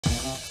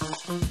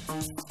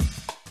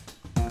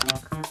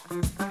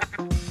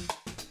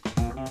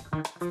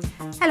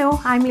Hello,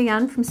 I'm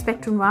Leanne from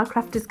Spectrum Noir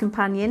Crafter's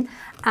Companion,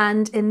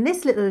 and in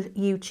this little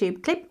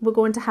YouTube clip we're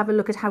going to have a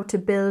look at how to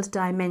build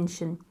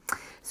dimension.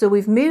 So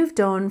we've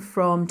moved on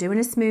from doing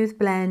a smooth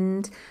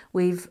blend.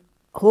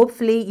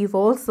 Hopefully you've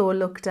also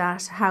looked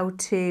at how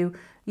to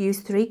use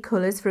 3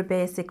 colours for a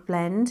basic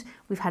blend.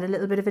 We've had a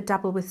little bit of a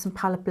dabble with some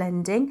palette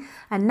blending,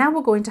 and now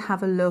we're going to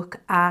have a look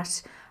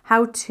at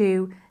how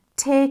to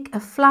take a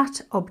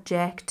flat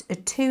object, a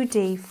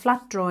 2D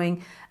flat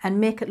drawing, and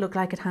make it look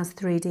like it has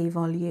 3D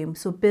volume.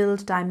 So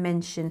build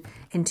dimension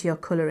into your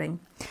colouring.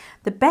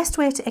 The best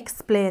way to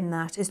explain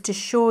that is to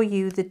show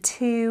you the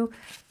 2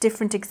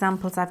 different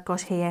examples I've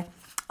got here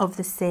of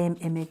the same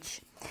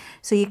image.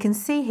 So you can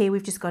see here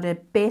we've just got a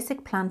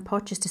basic plant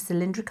pot, just a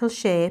cylindrical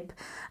shape.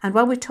 And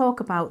while we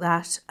talk about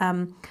that,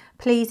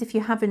 please, if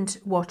you haven't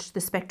watched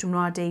the Spectrum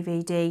Noir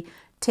DVD,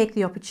 take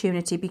the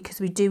opportunity, because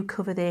we do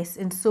cover this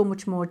in so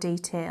much more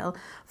detail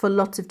for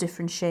lots of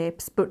different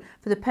shapes. But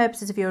for the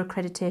purposes of your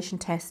accreditation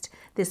test,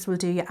 this will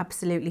do you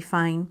absolutely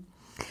fine.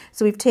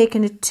 So we've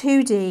taken a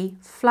 2D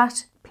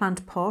flat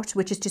plant pot,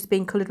 which has just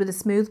been coloured with a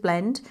smooth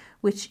blend,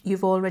 which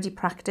you've already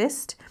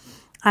practiced.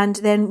 And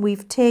then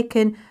we've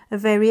taken a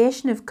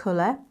variation of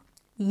colour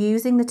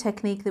using the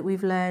technique that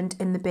we've learned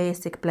in the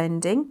basic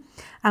blending,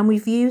 and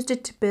we've used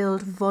it to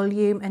build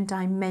volume and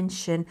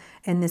dimension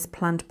in this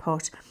plant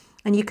pot.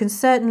 And you can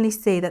certainly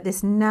see that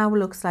this now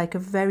looks like a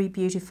very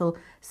beautiful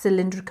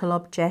cylindrical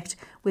object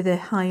with a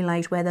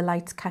highlight where the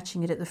light's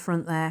catching it at the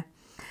front there.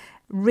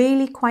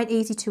 Really quite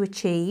easy to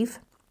achieve.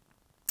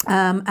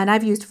 And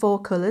I've used 4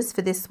 colours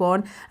for this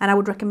one, and I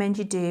would recommend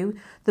you do.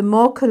 The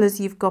more colours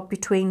you've got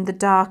between the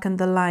dark and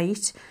the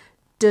light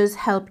does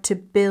help to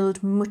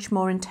build much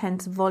more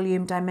intense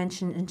volume,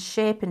 dimension and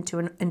shape into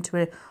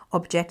an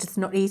object. It's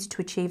not easy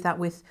to achieve that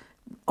with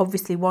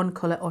obviously 1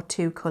 colour or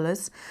 2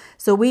 colours.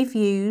 So we've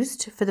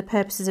used, for the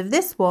purposes of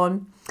this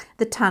one,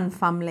 the tan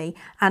family,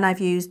 and I've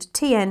used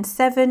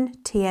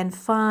TN7,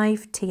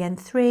 TN5,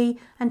 TN3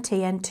 and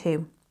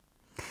TN2.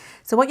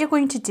 So what you're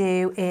going to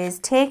do is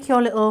take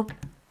your little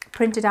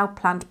printed out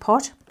plant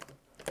pot,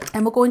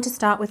 and we're going to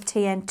start with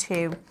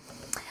TN2.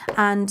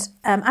 And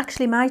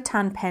actually my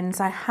tan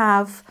pens, I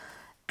have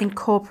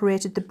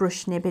incorporated the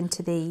brush nib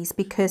into these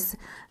because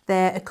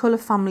they're a colour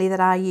family that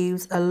I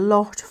use a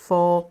lot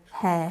for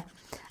hair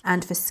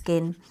and for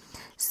skin.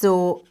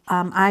 So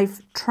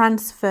I've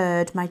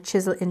transferred my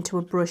chisel into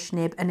a brush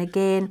nib, and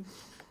again,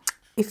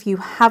 if you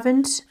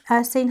haven't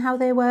seen how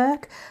they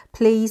work,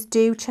 please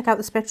do check out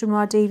the Spectrum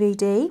Noir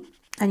DVD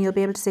and you'll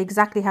be able to see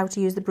exactly how to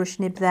use the brush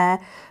nib there.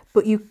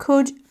 But you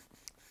could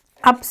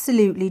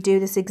absolutely do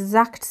this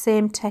exact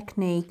same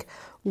technique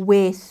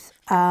with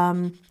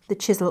the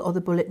chisel or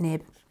the bullet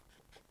nib.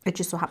 It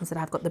just so happens that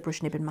I've got the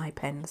brush nib in my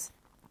pens.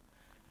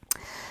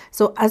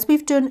 So as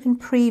we've done in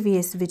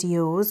previous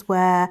videos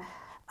where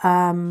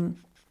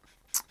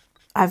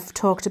I've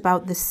talked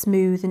about the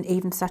smooth and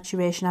even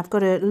saturation, I've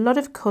got a lot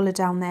of colour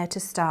down there to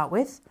start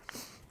with.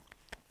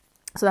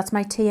 So that's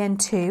my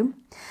TN2.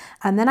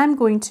 And then I'm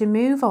going to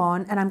move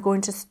on, and I'm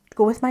going to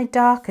go with my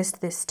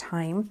darkest this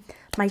time,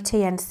 my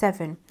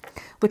TN7,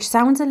 which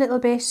sounds a little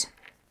bit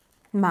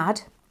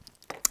mad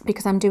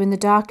because I'm doing the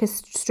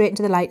darkest straight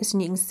into the lightest,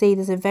 and you can see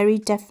there's a very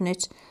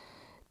definite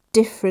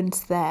difference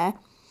there.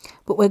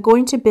 But we're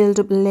going to build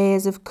up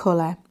layers of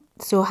colour.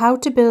 So how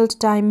to build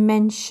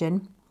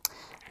dimension,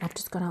 I've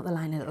just gone out the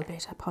line a little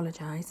bit, I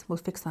apologise, we'll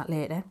fix that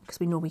later because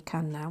we know we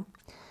can now.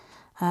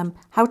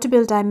 How to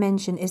build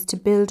dimension is to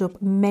build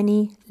up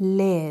many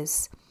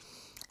layers,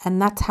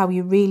 and that's how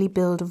you really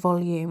build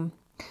volume.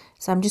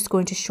 So I'm just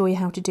going to show you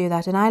how to do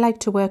that, and I like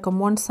to work on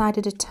one side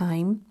at a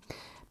time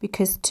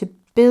because to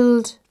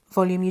build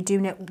volume you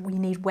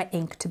need wet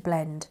ink to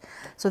blend.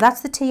 So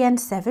that's the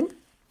TN7,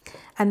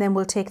 and then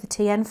we'll take the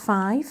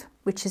TN5,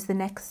 which is the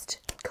next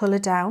colour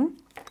down,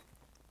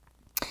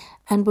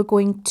 and we're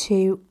going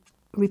to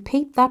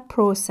repeat that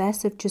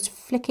process of just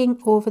flicking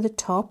over the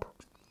top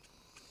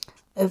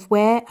of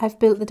where I've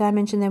built the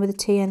dimension there with the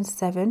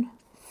TN7,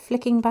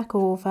 flicking back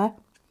over,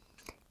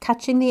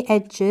 catching the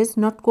edges,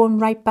 not going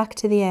right back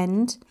to the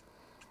end,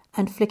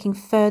 and flicking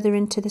further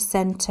into the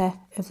centre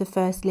of the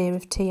first layer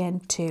of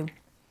TN2.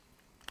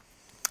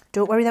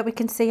 Don't worry that we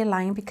can see a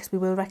line because we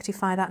will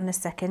rectify that in a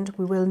second.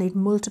 We will need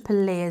multiple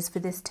layers for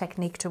this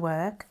technique to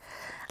work.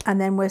 And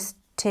then we're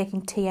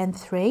taking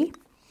TN3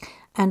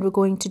 and we're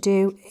going to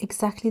do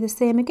exactly the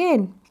same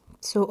again.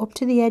 So up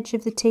to the edge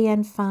of the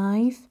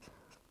TN5,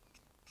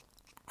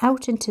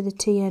 out into the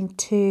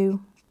TN2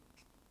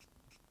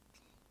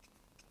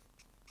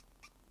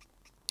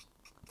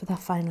 for that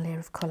final layer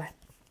of colour.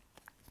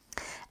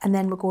 And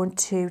then we're going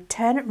to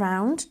turn it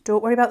round.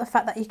 Don't worry about the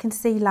fact that you can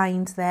see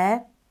lines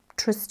there.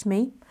 Trust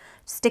me,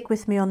 stick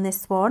with me on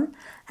this one.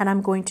 And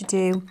I'm going to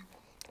do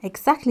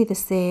exactly the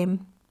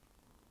same.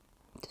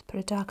 Just put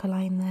a darker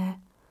line there.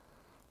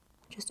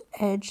 Just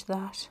edge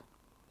that.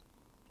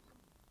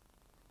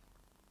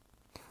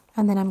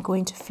 And then I'm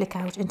going to flick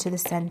out into the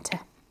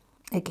centre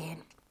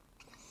again.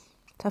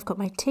 So I've got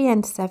my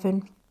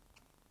TN7,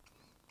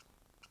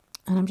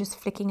 and I'm just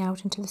flicking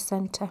out into the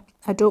centre.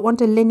 I don't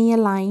want a linear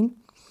line.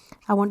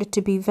 I want it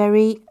to be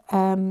very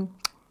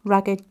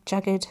ragged,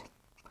 jagged,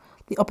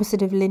 the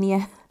opposite of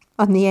linear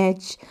on the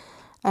edge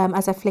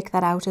as I flick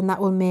that out, and that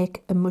will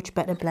make a much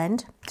better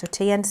blend. So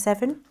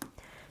TN7,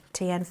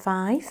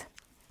 TN5.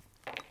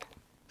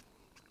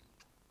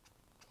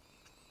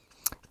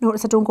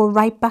 Notice I don't go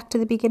right back to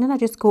the beginning, I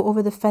just go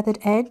over the feathered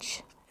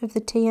edge of the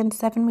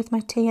TN7 with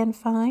my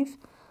TN5.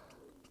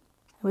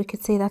 We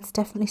could see that's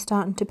definitely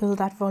starting to build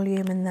that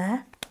volume in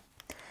there.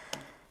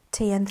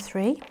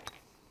 TN3.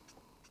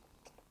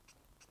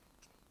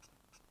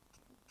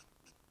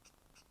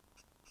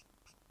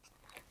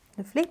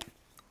 Lovely.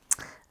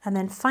 And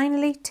then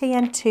finally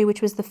TN2,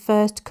 which was the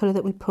first colour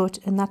that we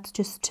put, and that's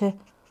just to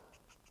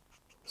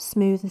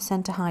smooth the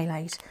centre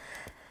highlight.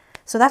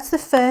 So that's the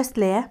first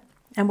layer,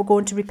 and we're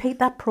going to repeat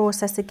that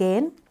process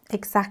again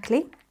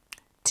exactly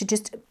to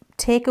just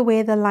take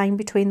away the line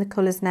between the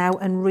colours now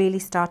and really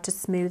start to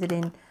smooth it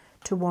in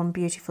to one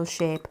beautiful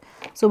shape.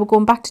 So we're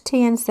going back to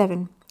TN7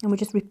 and we're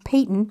just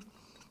repeating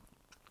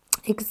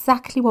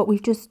exactly what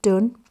we've just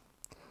done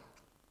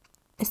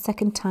a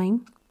second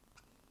time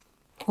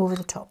over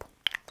the top.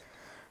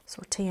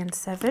 So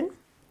TN7.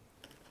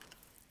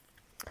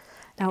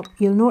 Now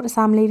you'll notice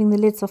I'm leaving the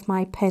lids off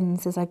my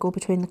pens as I go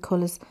between the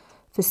colours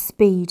for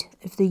speed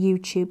of the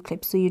YouTube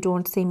clip, so you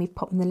don't see me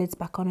popping the lids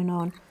back on and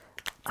on.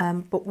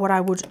 But what I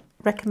would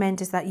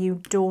recommend is that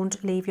you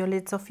don't leave your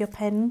lids off your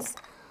pens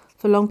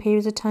for long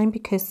periods of time,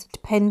 because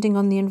depending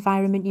on the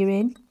environment you're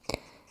in,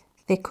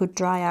 they could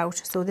dry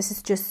out. So this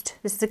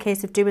is a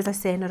case of do as I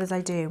say, not as I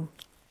do.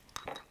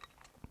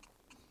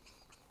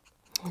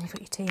 And you've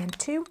got your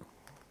TN2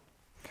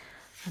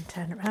 and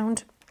turn it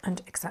around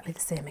and exactly the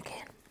same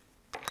again.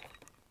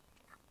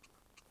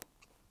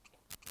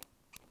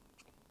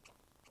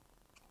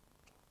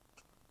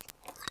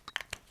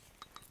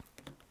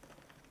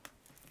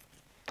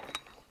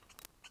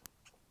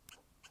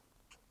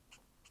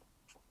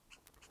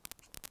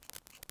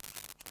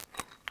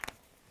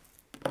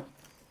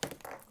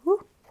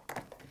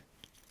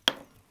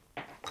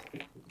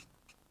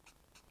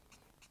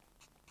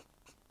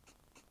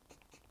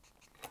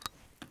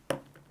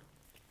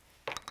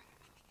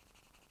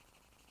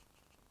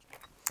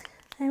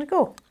 There we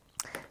go.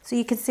 So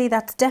you can see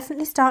that's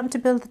definitely starting to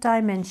build the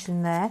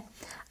dimension there.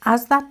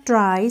 As that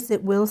dries,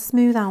 it will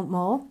smooth out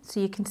more, so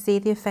you can see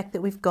the effect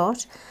that we've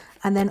got.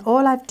 And then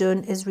all I've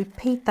done is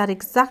repeat that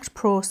exact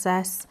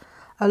process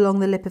along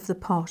the lip of the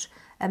pot,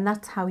 and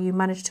that's how you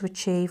manage to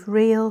achieve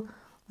real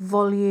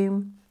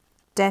volume,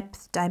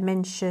 depth,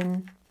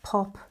 dimension,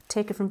 pop.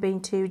 Take it from being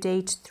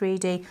 2D to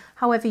 3D,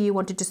 however you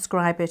want to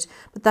describe it,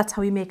 but that's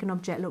how you make an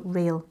object look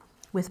real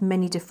with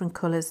many different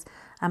colours.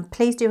 And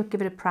please do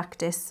give it a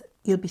practice.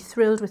 You'll be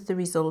thrilled with the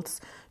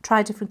results.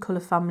 Try different colour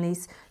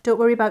families. Don't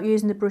worry about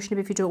using the brush nib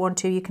if you don't want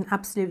to. You can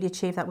absolutely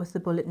achieve that with the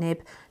bullet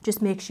nib.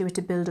 Just make sure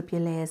to build up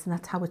your layers, and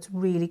that's how it's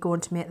really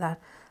going to make that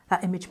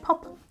image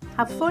pop.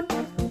 Have fun.